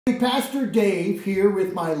Pastor Dave here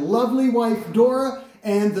with my lovely wife Dora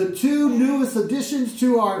and the two newest additions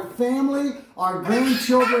to our family, our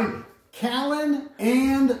grandchildren Callan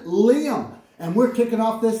and Liam. And we're kicking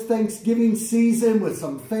off this Thanksgiving season with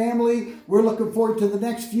some family. We're looking forward to the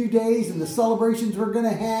next few days and the celebrations we're going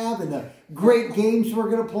to have and the great games we're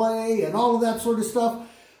going to play and all of that sort of stuff.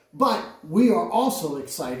 But we are also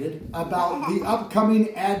excited about the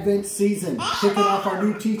upcoming Advent season, kicking off our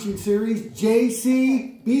new teaching series,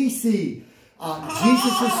 JCBC.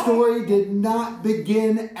 Jesus' story did not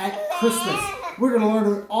begin at Christmas. We're going to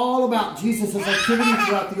learn all about Jesus' activity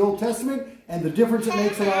throughout the Old Testament and the difference it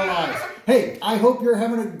makes in our lives. Hey, I hope you're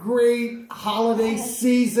having a great holiday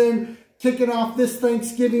season, kicking off this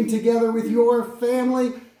Thanksgiving together with your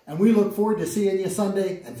family. And we look forward to seeing you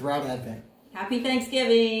Sunday and throughout Advent. Happy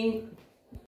Thanksgiving.